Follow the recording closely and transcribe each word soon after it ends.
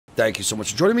Thank you so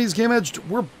much for joining me. It's GameEdged.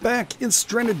 We're back in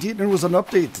Stranded Deep. There was an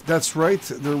update. That's right.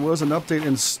 There was an update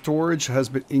and storage has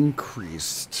been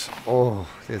increased. Oh,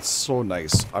 it's so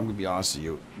nice. I'm going to be honest with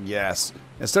you. Yes.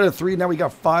 Instead of 3, now we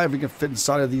got 5. We can fit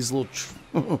inside of these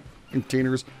little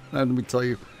containers. And let me tell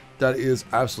you, that is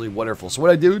absolutely wonderful. So what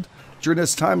I did during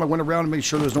this time, I went around and made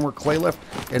sure there's no more clay left.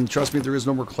 And trust me, there is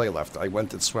no more clay left. I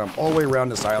went and swam all the way around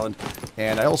this island.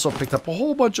 And I also picked up a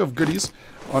whole bunch of goodies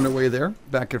on the way there,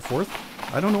 back and forth.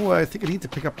 I don't know why. I think I need to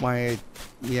pick up my...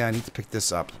 Yeah, I need to pick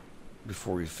this up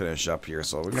before we finish up here.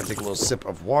 So we're going to take a little sip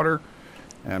of water.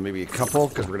 And maybe a couple,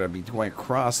 because we're going to be going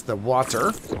across the water.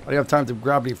 I don't have time to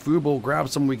grab any food, but we'll grab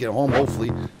some when we get home. Hopefully,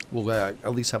 we'll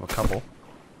at least have a couple.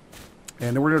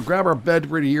 And then we're going to grab our bed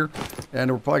right here.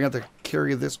 And we're probably going to have to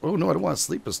carry this. Oh, no, I don't want to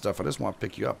sleep with stuff. I just want to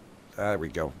pick you up. There we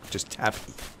go. Just tap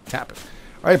it. Tap it.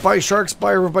 All right, bye, sharks.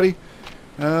 Bye, everybody.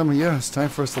 Yeah, it's time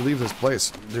for us to leave this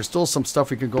place. There's still some stuff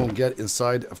we can go and get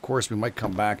inside. Of course, we might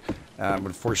come back.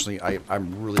 Unfortunately,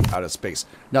 I'm really out of space.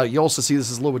 Now, you also see this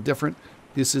is a little bit different.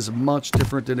 This is much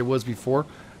different than it was before.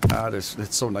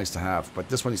 It's so nice to have. But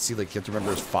this one, you see, like, you have to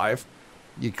remember, it's 5.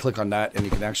 You click on that, and you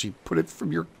can actually put it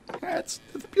from your hats.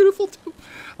 It's beautiful, too.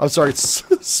 I'm sorry, it's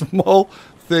small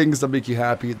things that make you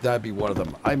happy. That'd be one of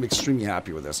them. I'm extremely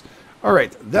happy with this. All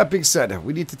right, that being said,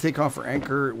 we need to take off our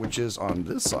anchor, which is on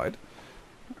this side.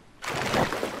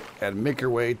 And make our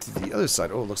way to the other side.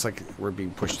 Oh, it looks like we're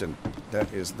being pushed in.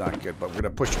 That is not good. But we're going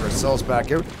to push ourselves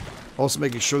back out. Also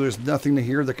making sure there's nothing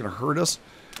here that can hurt us.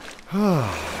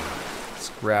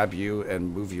 Let's grab you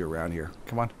and move you around here.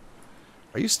 Come on.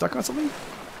 Are you stuck on something?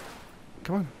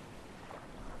 Come on.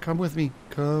 Come with me.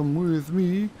 Come with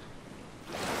me.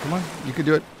 Come on. You can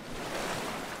do it.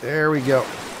 There we go.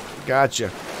 Gotcha.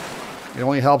 It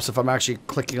only helps if I'm actually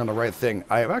clicking on the right thing.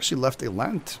 I have actually left a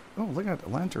lantern. Oh, look at a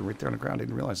lantern right there on the ground. I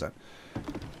didn't realize that.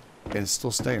 And it's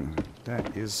still staying.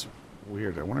 That is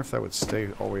weird. I wonder if that would stay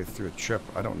all the way through the trip.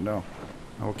 I don't know.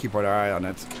 I will keep our eye on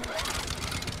it.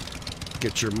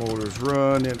 Get your motors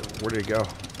running. Where did it go?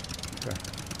 Okay.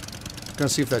 Gonna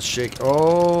see if that's shake.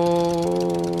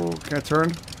 Oh, can I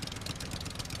turn?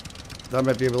 That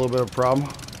might be a little bit of a problem.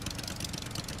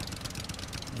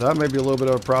 That may be a little bit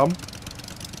of a problem.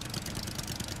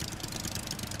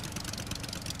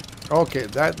 Okay,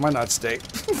 that might not stay.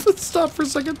 Let's stop for a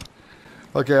second.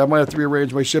 Okay, I might have to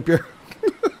rearrange my ship here.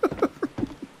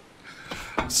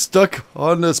 Stuck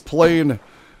on this plane.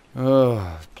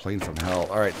 Plane from hell.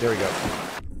 All right, there we go.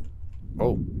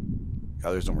 Oh,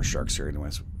 there's no more sharks here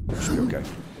anyways. Okay.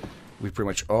 We pretty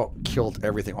much killed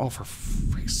everything. Oh, for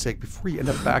freak's sake, before you end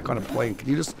up back on a plane, can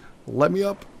you just let me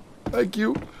up? Thank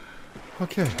you.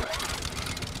 Okay.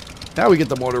 Now we get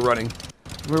the motor running.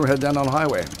 We're going to head down on the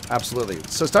highway. Absolutely.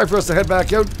 So it's time for us to head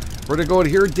back out. We're going to go in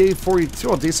here, day 42.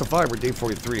 Oh, day survived. We're day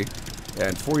 43.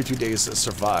 And 42 days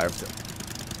survived.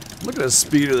 Look at the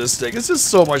speed of this thing. It's just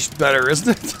so much better, isn't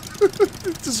it?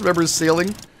 Just remember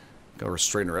sailing. Got to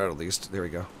restrain her out at least. There we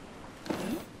go.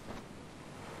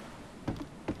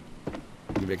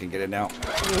 Maybe I can get it now.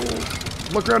 Oh.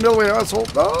 Look around the other way, asshole.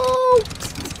 No!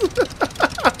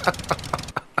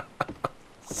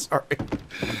 Sorry.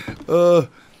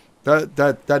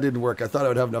 That didn't work. I thought I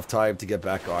would have enough time to get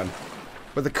back on.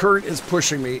 But the current is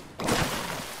pushing me.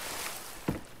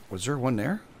 Was there one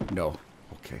there? No.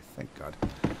 Okay, thank God.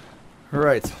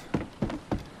 Alright.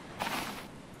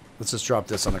 Let's just drop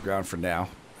this on the ground for now.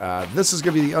 This is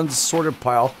going to be the unsorted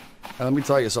pile. And let me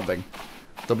tell you something.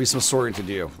 There'll be some sorting to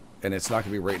do. And it's not going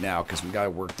to be right now because we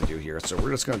got work to do here. So we're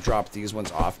just going to drop these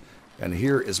ones off. And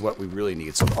here is what we really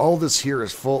need. So all this here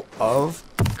is full of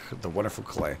the wonderful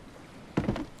clay.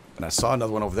 And I saw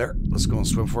another one over there. Let's go and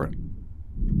swim for it.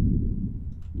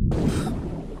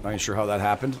 Not even sure how that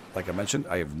happened. Like I mentioned,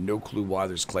 I have no clue why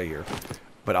there's clay here.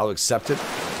 But I'll accept it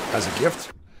as a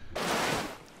gift.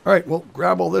 Alright, well,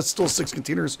 grab all this. Still 6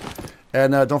 containers.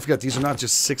 And don't forget, these are not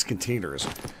just 6 containers.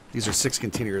 These are 6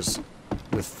 containers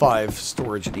with 5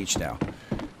 storage in each now.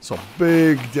 So,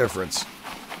 big difference.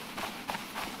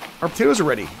 Our potatoes are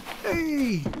ready.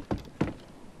 Hey!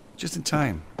 Just in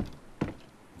time.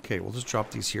 Okay, we'll just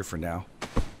drop these here for now.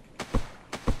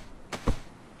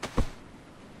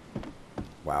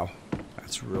 Wow.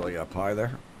 That's really up high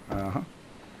there. Uh-huh.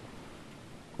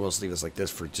 We'll just leave this like this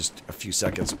for just a few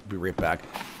seconds. We'll be right back.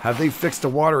 Have they fixed the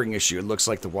watering issue? It looks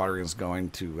like the watering is going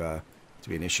to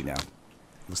be an issue now.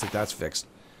 Looks like that's fixed.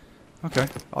 Okay,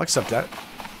 I'll accept that.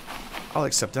 I'll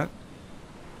accept that.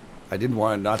 I didn't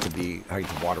want it not to be having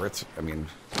to water it. I mean,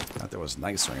 not that it was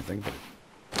nice or anything, but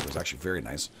it was actually very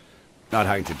nice. Not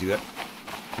having to do that.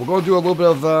 We'll go do a little bit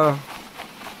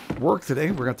of work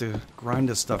today. We're going to have to grind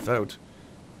this stuff out.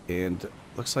 And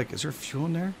looks like, is there fuel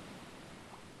in there?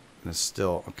 And it's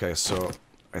still... Okay, so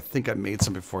I think I made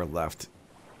some before I left.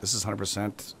 This is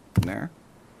 100% in there.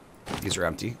 These are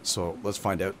empty. So let's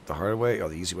find out the hard way, or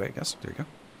the easy way, I guess. There you go.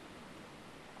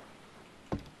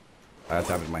 I have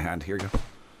to have it in my hand. Here you go.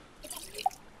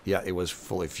 Yeah, it was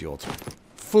fully fueled.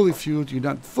 Fully fueled. You're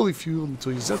not fully fueled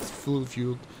until you're fully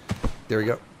fueled. There we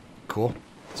go. Cool.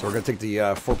 So we're going to take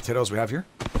the 4 potatoes we have here.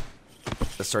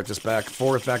 Let's start this back and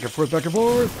forth, back and forth, back and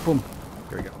forth. Boom.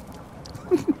 There we go.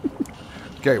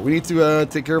 Okay, we need to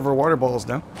take care of our water balls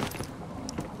now.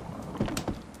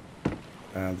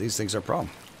 These things are a problem.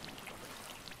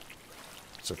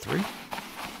 So 3,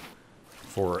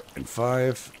 4, and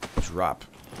 5. Drop.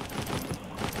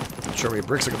 Not sure how many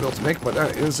bricks I can be able to make, but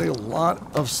that is a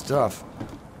lot of stuff.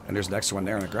 And there's an extra one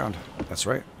there on the ground. That's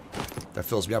right. That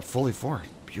fills me up fully 4.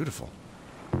 Beautiful.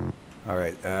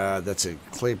 Alright, that's it.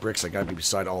 Clay bricks, I gotta be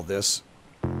beside all this.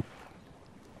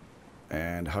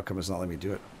 And how come it's not letting me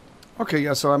do it? Okay,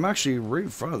 yeah, so I'm actually right in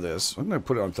front of this. I'm gonna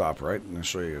put it on top, right? And I'll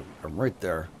show you. I'm right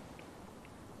there.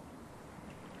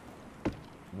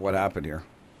 What happened here?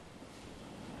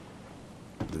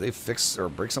 Did they fix or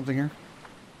break something here?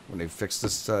 When they fixed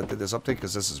this, did this update?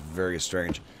 Because this is very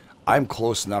strange. I'm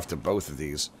close enough to both of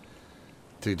these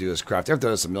to do this craft. I've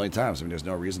done this a million times. I mean, there's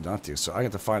no reason not to. So I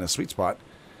have to find a sweet spot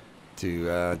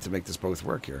to make this both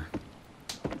work here.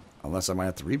 Unless I might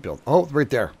have to rebuild. Oh, right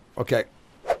there. Okay.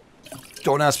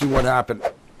 Don't ask me what happened.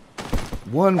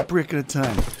 1 brick at a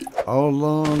time. How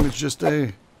long is just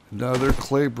another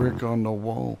clay brick on the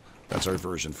wall? That's our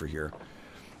version for here.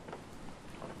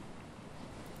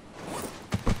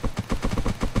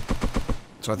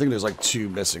 So I think there's like 2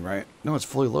 missing, right? No, it's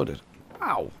fully loaded.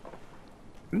 Wow.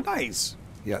 Nice.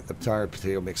 Yeah, the entire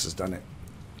potato mix has done it.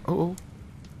 Oh.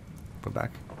 Put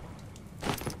back.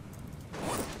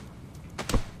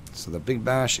 So the big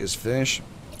bash is finished.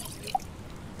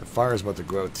 The fire is about to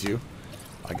go out too.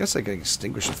 I guess I can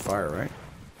extinguish the fire, right?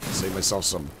 Save myself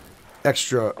some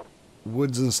extra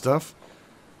woods and stuff.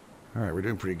 Alright, we're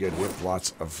doing pretty good. We have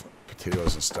lots of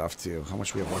potatoes and stuff too. How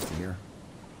much we have left in here?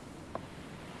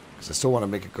 Because I still want to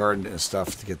make a garden and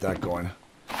stuff to get that going.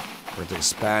 We're going to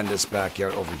expand this back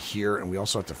out over here, and we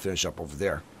also have to finish up over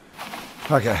there.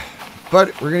 Okay, but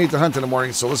we're going to need to hunt in the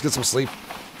morning, so let's get some sleep,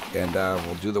 and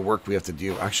we'll do the work we have to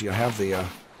do. Actually, I have the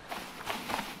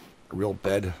real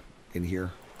bed in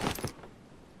here.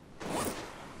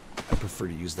 I prefer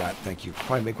to use that, thank you.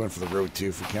 Probably make one for the road, too,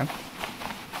 if we can.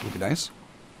 Would be nice.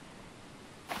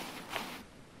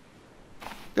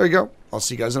 There you go. I'll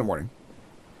see you guys in the morning.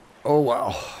 Oh,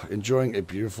 wow. Enjoying a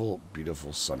beautiful,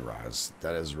 beautiful sunrise.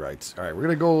 That is right. All right, we're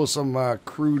going to go some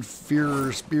crude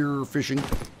spear fishing.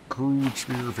 Crude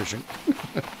spear fishing.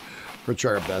 We're going to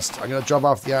try our best. I'm going to drop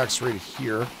off the axe right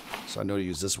here. So I know to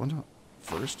use this one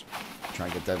first. Try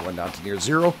and get that one down to near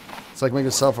 0. It's like making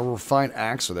yourself a refined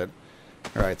axe with it.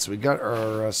 All right, so we got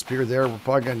our spear there. We're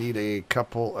probably going to need a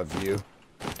couple of you.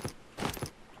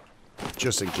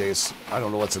 Just in case. I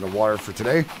don't know what's in the water for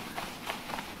today.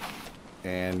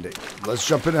 And let's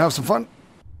jump in and have some fun.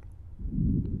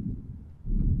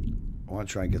 I want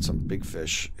to try and get some big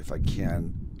fish if I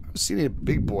can. I haven't seen any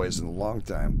big boys in a long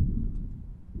time.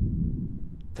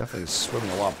 Definitely swimming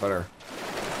a lot better.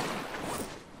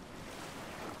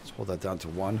 Let's hold that down to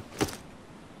 1.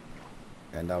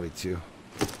 And now we 2.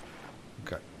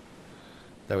 Okay.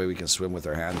 That way we can swim with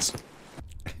our hands.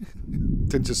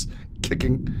 Than just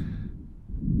kicking.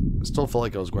 I still felt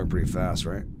like I was going pretty fast,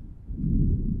 right?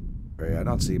 Right, I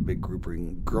don't see big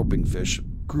groping fish.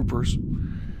 Groupers.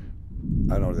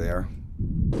 I don't know where they are.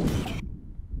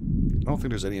 I don't think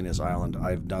there's any in this island.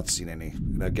 I've not seen any.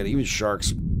 And again, even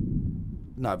sharks,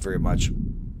 not very much.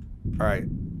 Alright,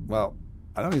 well,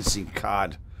 I don't even see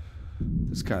cod.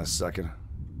 It's kind of sucking.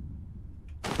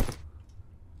 Let's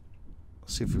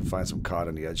see if we can find some cod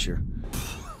on the edge here.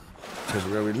 Because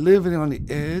we're going to be living on the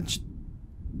edge.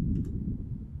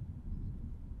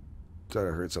 Thought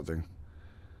I heard something.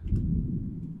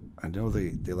 I know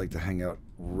they like to hang out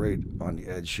right on the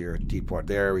edge here. Deep water.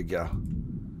 There we go.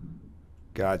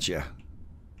 Gotcha.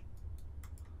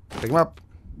 Pick them up.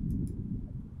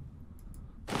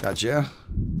 Gotcha.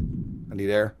 I need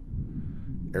air.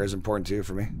 Air is important too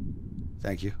for me.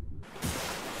 Thank you.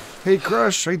 Hey,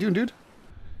 Crush. How you doing, dude?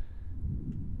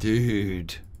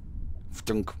 Dude.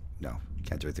 Ftunk. No,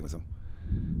 can't do anything with him.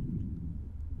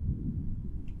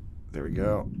 There we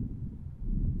go.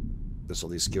 This will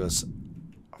at least give us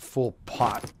a full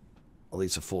pot. At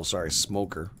least a full, sorry,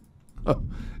 smoker.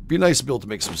 Be nice to be able to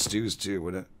make some stews too,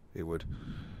 wouldn't it? It would.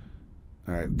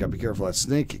 Alright, gotta be careful of that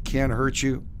snake. It can hurt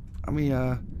you. I mean,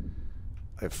 I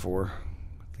have 4.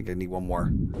 I think I need 1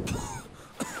 more.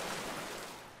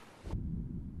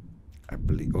 I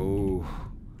believe. Oh.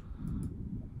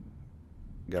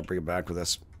 Gotta bring it back with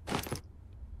us.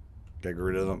 Gotta get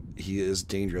rid of him. He is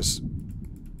dangerous.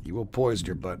 He will poison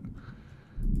your butt.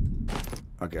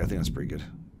 Okay, I think that's pretty good.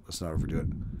 Let's not overdo it.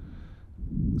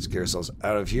 Let's get ourselves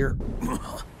out of here.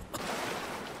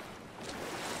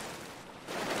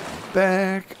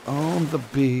 Back on the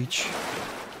beach.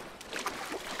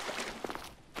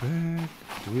 Back.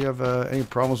 Do we have any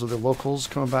problems with the locals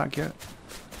coming back yet?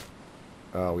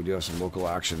 We do have some local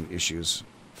action issues.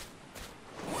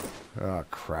 Oh,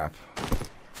 crap.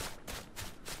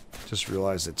 Just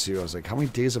realized it too. I was like, how many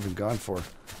days have we gone for?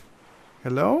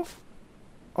 Hello?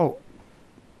 Oh.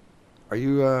 Are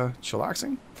you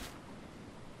chillaxing?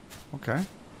 Okay.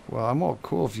 Well, I'm all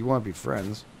cool if you want to be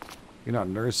friends. You're not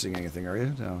nursing anything, are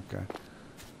you? No, okay.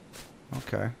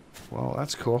 Okay. Well,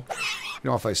 that's cool. You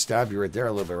know, if I stab you right there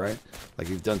a little bit, right? Like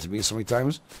you've done to me so many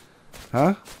times.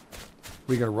 Huh?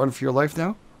 We gonna run for your life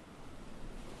now?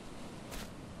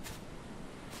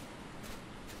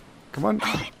 Come on.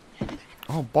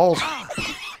 Oh, balls. I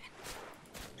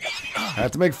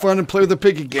have to make fun and play with the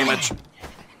piggy GameEdged.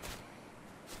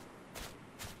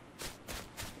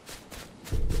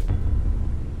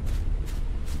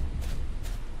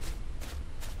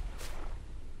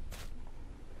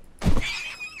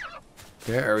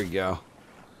 There we go.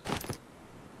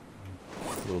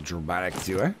 A little dramatic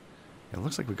too, eh? It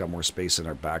looks like we got more space in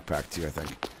our backpack too, I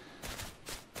think.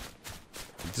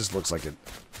 It just looks like it.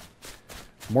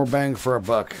 More bang for a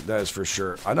buck, that is for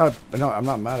sure. I'm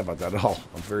not mad about that at all.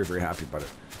 I'm very, very happy about it.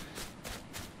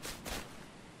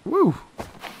 Woo!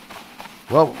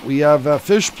 Well, we have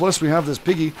fish, plus we have this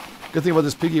piggy. Good thing about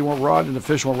this piggy, it won't rot, and the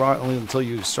fish won't rot only until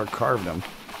you start carving them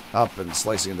up and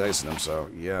slicing and dicing them. So,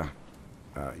 yeah.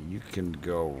 You can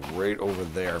go right over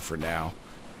there for now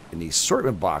in the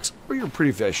assortment box. Oh, you're a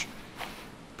pretty fish.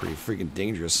 Pretty freaking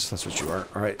dangerous. That's what you are.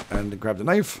 All right, and grab the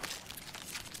knife.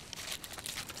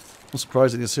 I'm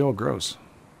surprised that you see how it grows.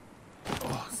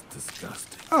 Oh, it's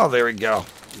disgusting. Oh, there we go.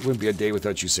 It wouldn't be a day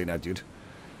without you saying that, dude.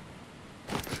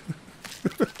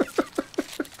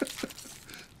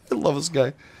 I love this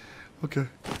guy. Okay.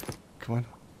 Come on.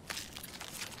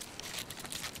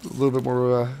 A little bit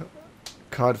more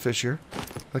codfish here.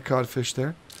 A codfish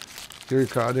there. There,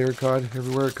 cod, there, cod.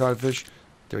 Everywhere, codfish.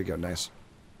 There we go. Nice.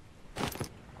 And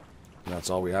that's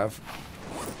all we have.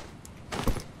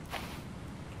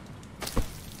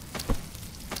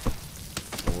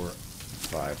 4,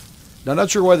 5. Now, I'm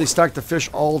not sure why they stacked the fish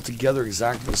all together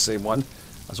exactly the same one.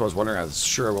 That's what I was wondering. I was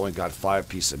sure I've only got 5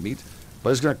 pieces of meat. But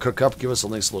it's going to cook up, give us a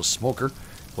nice little smoker.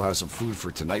 We'll have some food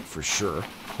for tonight for sure.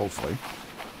 Hopefully.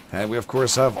 And we, of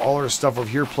course, have all our stuff over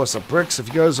here, plus the bricks. If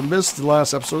you guys have missed the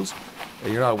last episodes,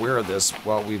 and you're not aware of this,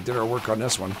 well, we did our work on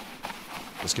this one.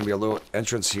 This can be a little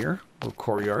entrance here, a little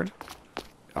courtyard.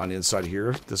 On the inside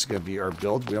here, this is going to be our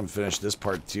build. We haven't finished this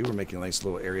part, too. We're making a nice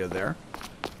little area there.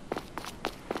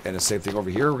 And the same thing over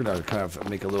here. We're going to kind of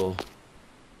make a little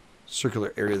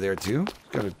circular area there, too. It's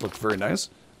going to look very nice.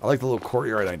 I like the little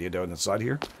courtyard idea down the side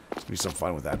here. It's going to be some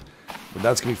fun with that. But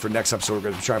that's going to be for next episode. We're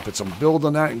going to try and put some build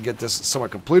on that and get this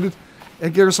somewhat completed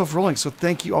and get ourselves rolling. So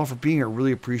thank you all for being here.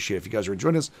 Really appreciate it. If you guys are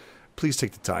enjoying this, please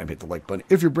take the time, hit the like button.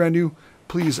 If you're brand new,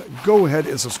 please go ahead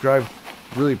and subscribe.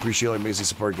 Really appreciate your amazing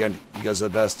support. Again, you guys are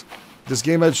the best. This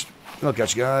GameEdged, and I'll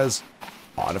catch you guys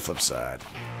on the flip side.